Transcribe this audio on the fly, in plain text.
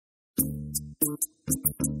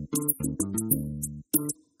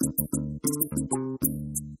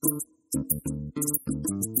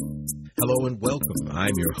Hello and welcome.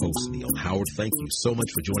 I'm your host, Neil Howard. Thank you so much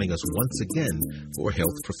for joining us once again for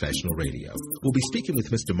Health Professional Radio. We'll be speaking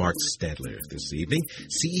with Mr. Mark Stadler this evening,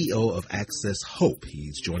 CEO of AccessHope.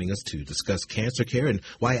 He's joining us to discuss cancer care and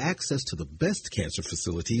why access to the best cancer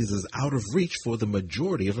facilities is out of reach for the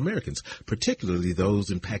majority of Americans, particularly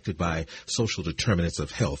those impacted by social determinants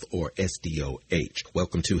of health, or SDOH.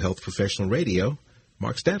 Welcome to Health Professional Radio.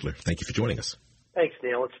 Mark Stadler, thank you for joining us. Thanks,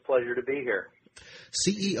 Neil. It's a pleasure to be here.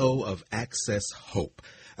 CEO of AccessHope.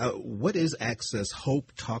 What is AccessHope?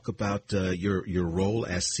 Talk about your role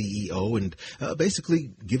as CEO and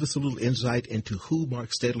basically give us a little insight into who Mark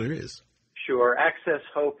Stadler is. Sure.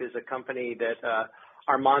 AccessHope is a company that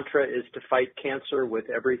our mantra is to fight cancer with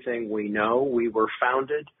everything we know. We were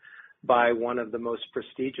founded by one of the most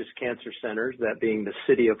prestigious cancer centers, that being the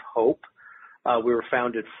City of Hope. We were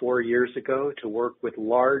founded 4 years ago to work with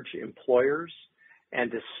large employers and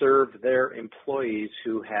to serve their employees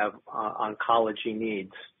who have oncology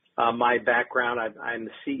needs. My background, I'm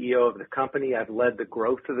the CEO of the company. I've led the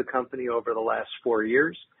growth of the company over the last 4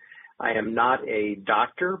 years. I am not a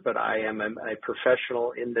doctor, but I am a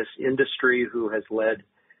professional in this industry who has led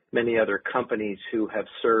many other companies who have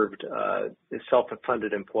served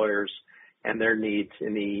self-funded employers and their needs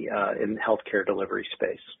in the healthcare delivery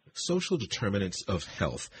space. Social determinants of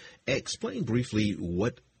health. Explain briefly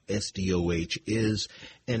what SDOH is,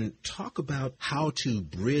 and talk about how to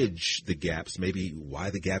bridge the gaps, maybe why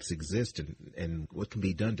the gaps exist, and what can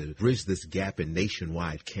be done to bridge this gap in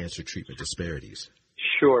nationwide cancer treatment disparities.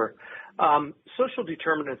 Sure. Social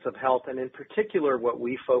determinants of health, and in particular what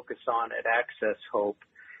we focus on at AccessHope,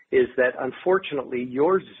 is that unfortunately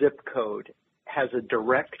your zip code has a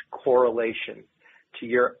direct correlation to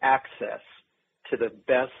your access to the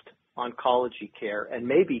best oncology care, and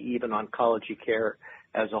maybe even oncology care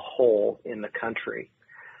as a whole in the country.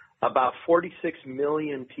 About 46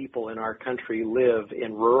 million people in our country live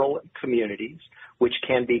in rural communities, which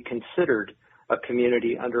can be considered a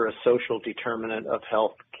community under a social determinant of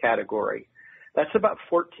health category. That's about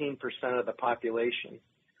 14% of the population.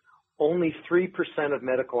 Only 3% of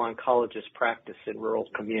medical oncologists practice in rural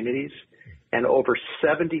communities, and over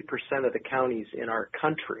 70% of the counties in our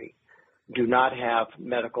country do not have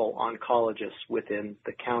medical oncologists within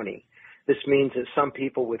the county. This means that some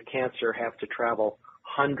people with cancer have to travel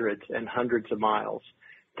hundreds and hundreds of miles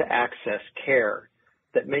to access care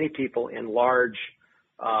that many people in large,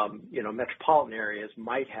 metropolitan areas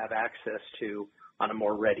might have access to on a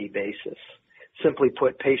more ready basis. Simply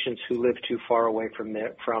put, patients who live too far away from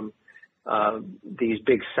these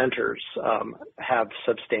big centers have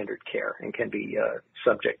substandard care and can be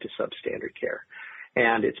subject to substandard care.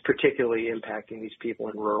 And it's particularly impacting these people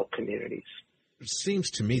in rural communities. It seems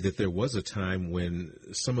to me that there was a time when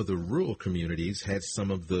some of the rural communities had some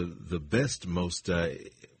of the best, most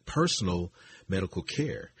personal medical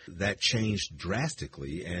care. That changed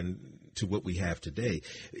drastically and to what we have today.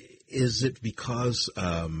 Is it because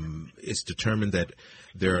it's determined that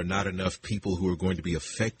there are not enough people who are going to be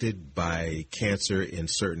affected by cancer in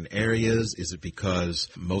certain areas? Is it because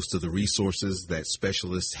most of the resources that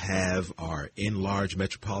specialists have are in large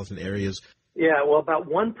metropolitan areas? Yeah, well, about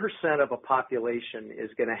 1% of a population is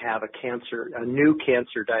going to have a new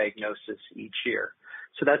cancer diagnosis each year.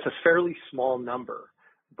 So that's a fairly small number,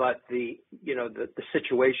 but the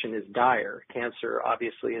situation is dire. Cancer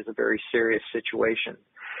obviously is a very serious situation.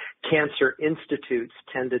 Cancer institutes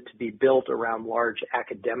tended to be built around large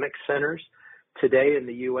academic centers. Today in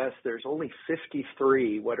the U.S., there's only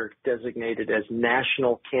 53 what are designated as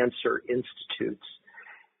national cancer institutes,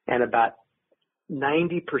 and about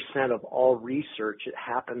 90% of all research that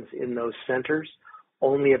happens in those centers.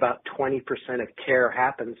 Only about 20% of care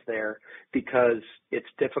happens there because it's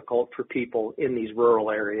difficult for people in these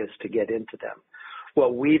rural areas to get into them.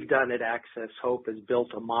 What we've done at AccessHope is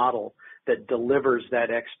built a model that delivers that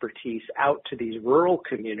expertise out to these rural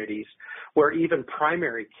communities where even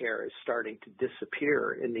primary care is starting to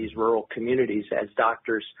disappear in these rural communities as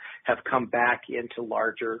doctors have come back into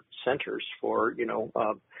larger centers for,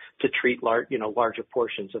 to treat larger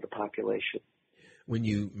portions of the population. When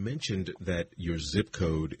you mentioned that your zip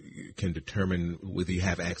code can determine whether you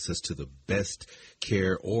have access to the best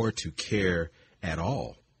care or to care at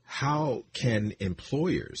all, how can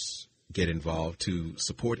employers get involved to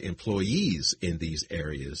support employees in these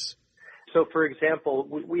areas? So, for example,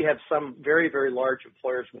 we have some very, very large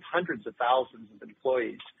employers with hundreds of thousands of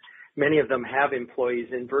employees. Many of them have employees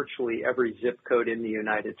in virtually every zip code in the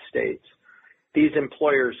United States. These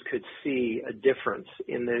employers could see a difference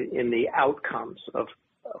in the outcomes of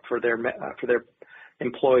for their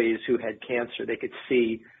employees who had cancer. They could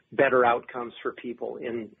see better outcomes for people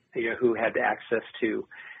who had access to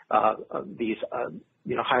these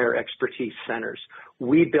higher expertise centers.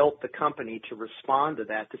 We built the company to respond to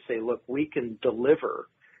that, to say, look, we can deliver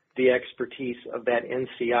the expertise of that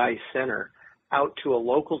NCI center out to a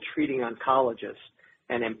local treating oncologist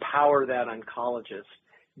and empower that oncologist,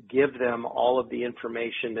 give them all of the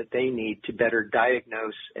information that they need to better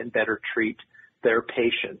diagnose and better treat their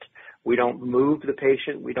patient. We don't move the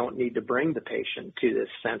patient. We don't need to bring the patient to this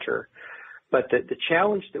center. But the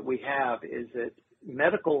challenge that we have is that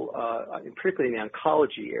medical, particularly in the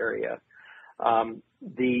oncology area,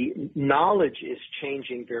 the knowledge is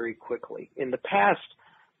changing very quickly. In the past,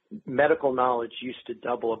 medical knowledge used to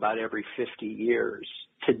double about every 50 years.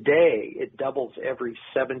 Today, it doubles every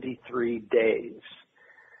 73 days.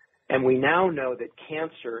 And we now know that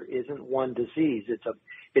cancer isn't one disease.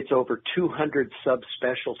 It's over 200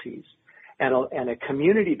 subspecialties. And a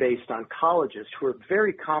community-based oncologist who are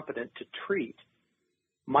very competent to treat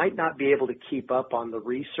might not be able to keep up on the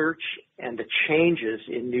research and the changes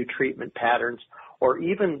in new treatment patterns or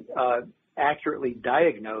even accurately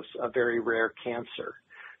diagnose a very rare cancer.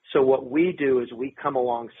 So what we do is we come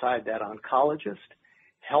alongside that oncologist,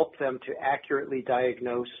 help them to accurately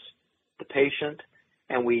diagnose the patient,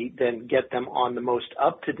 and we then get them on the most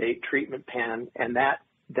up-to-date treatment plan, and that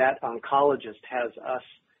oncologist has us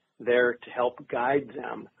there to help guide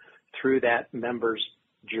them through that member's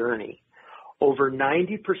journey. Over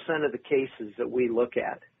 90% of the cases that we look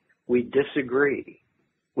at, we disagree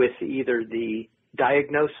with either the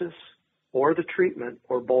diagnosis or the treatment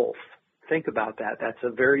or both. Think about that. That's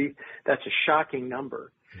a shocking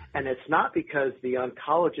number. And it's not because the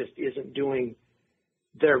oncologist isn't doing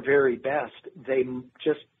their very best. They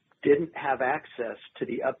just didn't have access to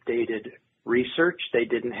the updated research. They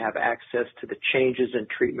didn't have access to the changes in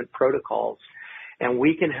treatment protocols. And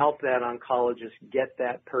we can help that oncologist get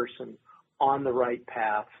that person on the right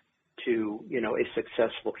path to, a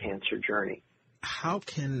successful cancer journey. How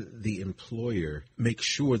can the employer make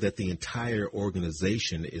sure that the entire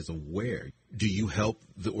organization is aware? Do you help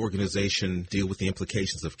the organization deal with the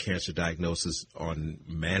implications of cancer diagnosis on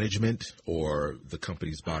management or the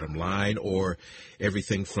company's bottom line, or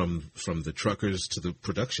everything from the truckers to the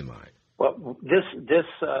production line? Well,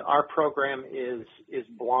 our program is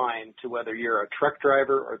blind to whether you're a truck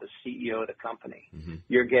driver or the CEO of the company.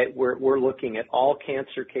 Mm-hmm. We're looking at all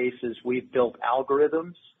cancer cases. We've built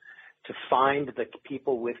algorithms to find the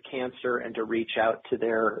people with cancer and to reach out to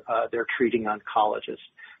their treating oncologist.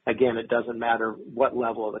 Again, it doesn't matter what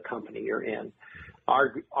level of the company you're in.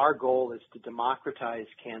 Our goal is to democratize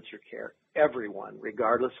cancer care. Everyone,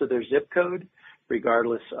 regardless of their zip code,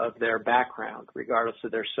 regardless of their background, regardless of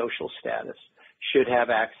their social status, should have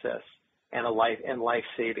access and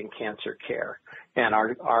life-saving cancer care. And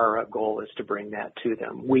our goal is to bring that to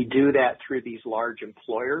them. We do that through these large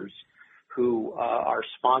employers who are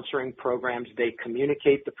sponsoring programs. They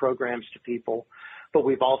communicate the programs to people, but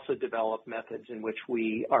we've also developed methods in which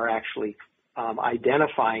we are actually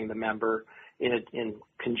identifying the member in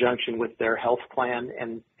conjunction with their health plan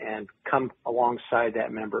and come alongside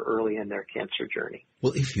that member early in their cancer journey.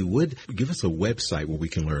 Well, if you would, give us a website where we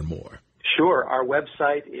can learn more. Sure. Our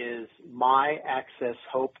website is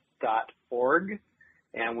myaccesshope.org.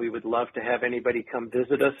 And we would love to have anybody come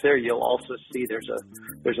visit us there. You'll also see there's a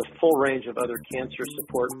full range of other cancer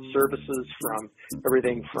support services, from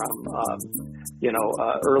everything from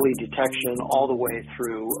early detection all the way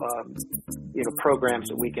through programs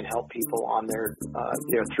that we can help people on their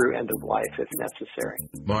through end of life if necessary.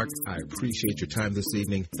 Mark, I appreciate your time this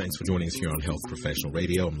evening. Thanks for joining us here on Health Professional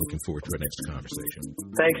Radio. I'm looking forward to our next conversation.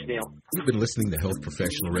 Thanks, Neil. You've been listening to Health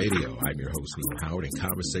Professional Radio. I'm your host, Neil Howard, in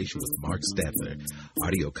conversation with Mark Stadler.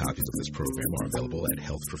 Audio copies of this program are available at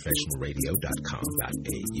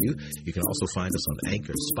healthprofessionalradio.com.au. You can also find us on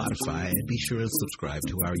Anchor, Spotify, and be sure to subscribe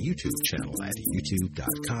to our YouTube channel at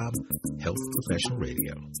youtube.com/Health Professional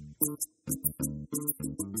Radio.